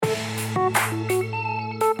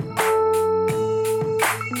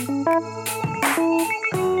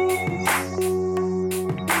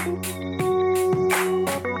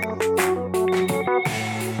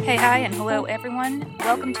everyone.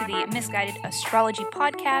 Welcome to the Misguided Astrology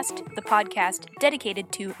Podcast, the podcast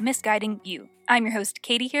dedicated to misguiding you. I'm your host,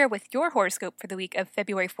 Katie, here with your horoscope for the week of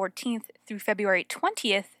February 14th through February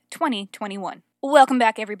 20th, 2021. Welcome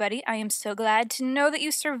back, everybody. I am so glad to know that you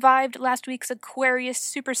survived last week's Aquarius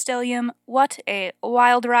superstellium. What a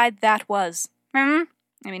wild ride that was.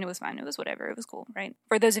 It was fine. It was whatever. It was cool, right?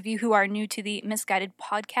 For those of you who are new to the Misguided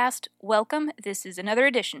Podcast, welcome. This is another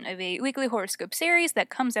edition of a weekly horoscope series that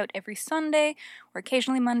comes out every Sunday or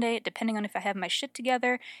occasionally Monday, depending on if I have my shit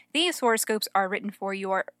together. These horoscopes are written for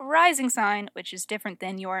your rising sign, which is different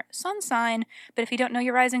than your sun sign. But if you don't know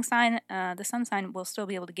your rising sign, the sun sign will still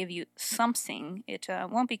be able to give you something. It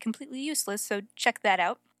won't be completely useless, so check that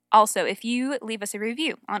out. Also, if you leave us a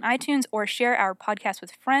review on iTunes or share our podcast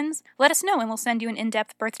with friends, let us know and we'll send you an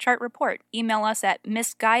in-depth birth chart report. Email us at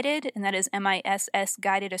misguided, and that is MISS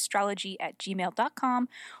guidedastrology@gmail.com,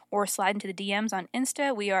 or slide into the DMs on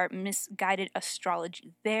Insta. We are Misguided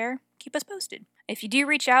Astrology there. Keep us posted. If you do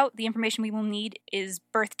reach out, the information we will need is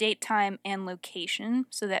birth date, time, and location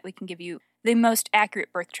so that we can give you the most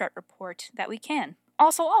accurate birth chart report that we can.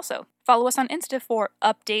 Also, follow us on Insta for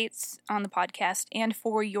updates on the podcast and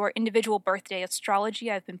for your individual birthday astrology.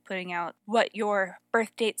 I've been putting out what your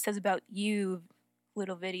birth date says about you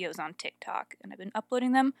little videos on TikTok, and I've been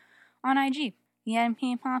uploading them on IG.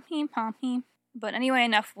 But anyway,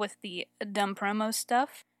 enough with the dumb promo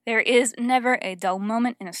stuff. There is never a dull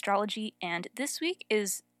moment in astrology, and this week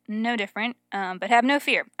is no different, but have no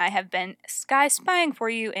fear. I have been sky spying for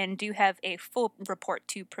you and do have a full report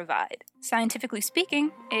to provide. Scientifically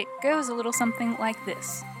speaking, it goes a little something like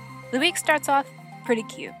this. The week starts off pretty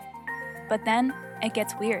cute, but then it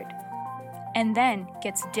gets weird, and then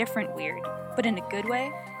gets different weird, but in a good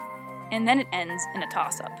way, and then it ends in a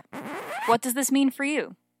toss-up. What does this mean for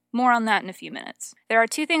you? More on that in a few minutes. There are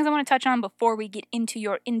two things I want to touch on before we get into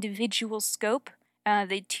your individual scope.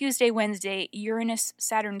 The Tuesday-Wednesday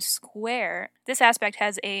Uranus-Saturn square. This aspect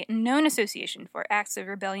has a known association for acts of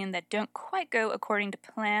rebellion that don't quite go according to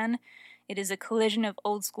plan. It is a collision of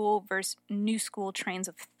old school versus new school trains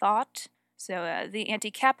of thought. So the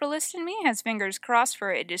anti-capitalist in me has fingers crossed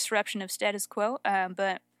for a disruption of status quo,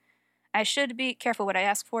 but I should be careful what I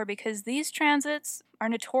ask for because these transits are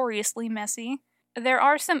notoriously messy. There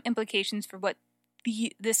are some implications for what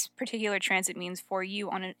this particular transit means for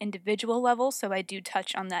you on an individual level, so I do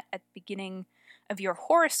touch on that at the beginning of your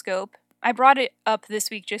horoscope. I brought it up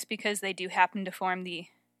this week just because they do happen to form the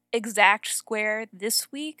exact square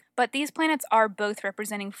this week, but these planets are both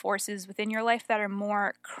representing forces within your life that are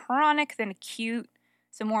more chronic than acute,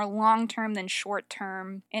 so more long-term than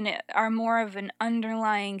short-term, and are more of an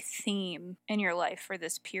underlying theme in your life for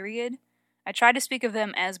this period. I try to speak of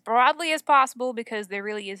them as broadly as possible because there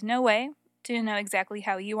really is no way to know exactly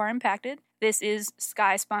how you are impacted. This is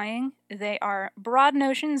sky spying. They are broad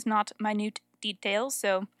notions, not minute details,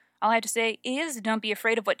 so all I have to say is don't be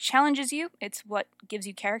afraid of what challenges you. It's what gives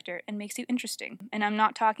you character and makes you interesting. And I'm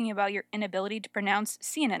not talking about your inability to pronounce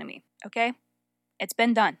sea anemone, okay? It's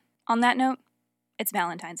been done. On that note, it's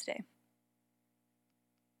Valentine's Day.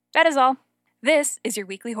 That is all. This is your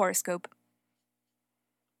weekly horoscope.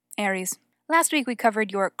 Aries. Last week we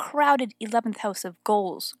covered your crowded 11th house of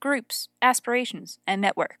goals, groups, aspirations, and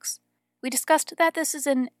networks. We discussed that this is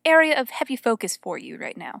an area of heavy focus for you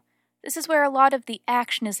right now. This is where a lot of the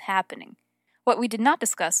action is happening. What we did not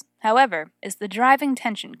discuss, however, is the driving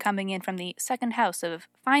tension coming in from the second house of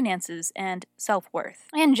finances and self-worth,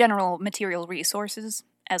 and general material resources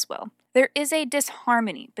as well. There is a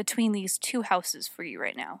disharmony between these two houses for you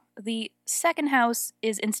right now. The second house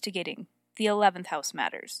is instigating. The 11th house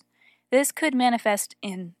matters. This could manifest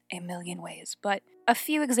in a million ways, but a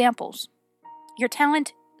few examples. Your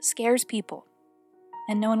talent scares people,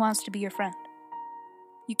 and no one wants to be your friend.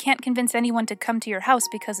 You can't convince anyone to come to your house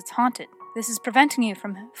because it's haunted. This is preventing you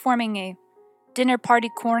from forming a dinner party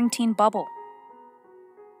quarantine bubble.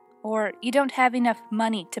 Or you don't have enough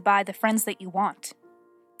money to buy the friends that you want.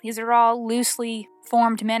 These are all loosely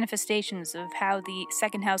formed manifestations of how the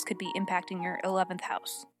second house could be impacting your 11th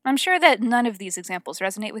house. I'm sure that none of these examples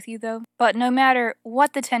resonate with you, though, but no matter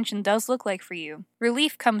what the tension does look like for you,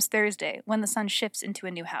 relief comes Thursday when the sun shifts into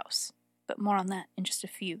a new house. But more on that in just a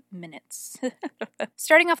few minutes.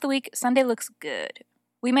 Starting off the week, Sunday looks good.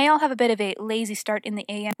 We may all have a bit of a lazy start in the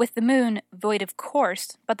AM with the moon void of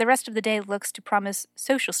course, but the rest of the day looks to promise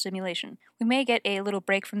social stimulation. We may get a little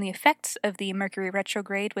break from the effects of the Mercury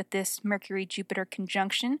retrograde with this Mercury-Jupiter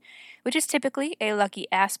conjunction, which is typically a lucky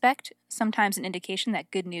aspect, sometimes an indication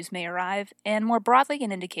that good news may arrive, and more broadly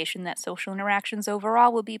an indication that social interactions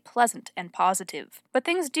overall will be pleasant and positive. But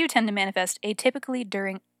things do tend to manifest atypically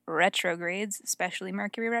during retrogrades, especially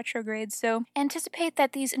Mercury retrogrades, so anticipate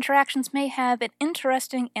that these interactions may have an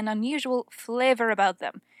interesting and unusual flavor about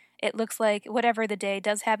them. It looks like whatever the day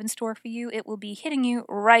does have in store for you, it will be hitting you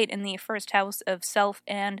right in the first house of self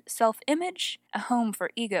and self-image, a home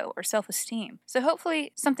for ego or self-esteem. So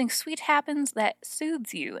hopefully something sweet happens that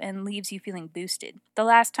soothes you and leaves you feeling boosted. The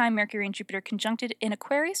last time Mercury and Jupiter conjuncted in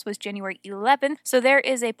Aquarius was January 11th, so there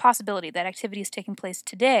is a possibility that activities taking place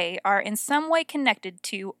today are in some way connected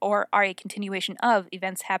to or are a continuation of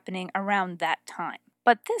events happening around that time.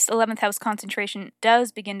 But this 11th house concentration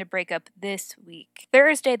does begin to break up this week.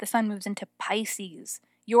 Thursday, the sun moves into Pisces,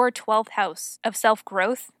 your 12th house of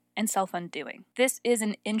self-growth and self-undoing. This is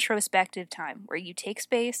an introspective time where you take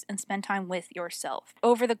space and spend time with yourself.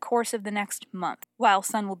 Over the course of the next month, while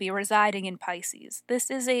sun will be residing in Pisces, this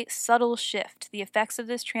is a subtle shift. The effects of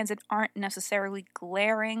this transit aren't necessarily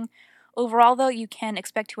glaring. Overall, though, you can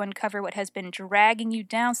expect to uncover what has been dragging you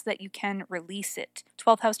down so that you can release it.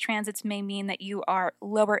 12th house transits may mean that you are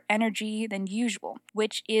lower energy than usual,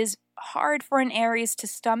 which is hard for an Aries to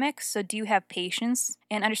stomach, so do have patience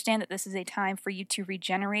and understand that this is a time for you to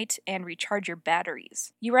regenerate and recharge your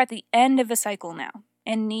batteries. You are at the end of a cycle now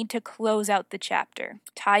and need to close out the chapter,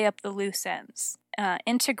 tie up the loose ends.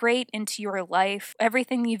 Integrate into your life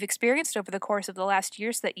everything you've experienced over the course of the last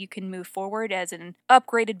year so that you can move forward as an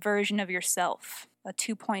upgraded version of yourself. A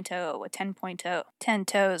 2.0, a 10.0, 10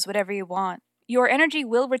 toes, whatever you want. Your energy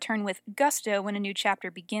will return with gusto when a new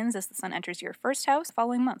chapter begins as the sun enters your first house the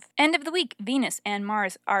following month. End of the week, Venus and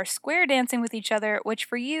Mars are square dancing with each other, which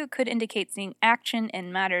for you could indicate seeing action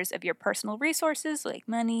in matters of your personal resources like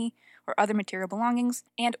money, or other material belongings,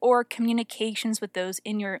 and or communications with those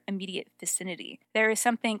in your immediate vicinity. There is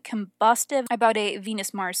something combustive about a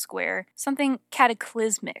Venus-Mars square, something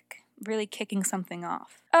cataclysmic, really kicking something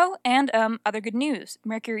off. Oh, and other good news.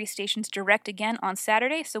 Mercury stations direct again on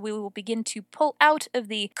Saturday, so we will begin to pull out of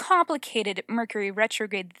the complicated Mercury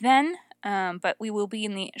retrograde then, but we will be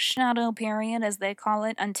in the shadow period, as they call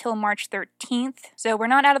it, until March 13th. So we're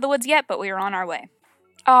not out of the woods yet, but we are on our way.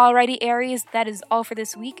 Alrighty, Aries, that is all for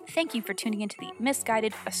this week. Thank you for tuning into the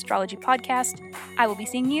Misguided Astrology Podcast. I will be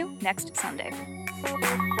seeing you next Sunday.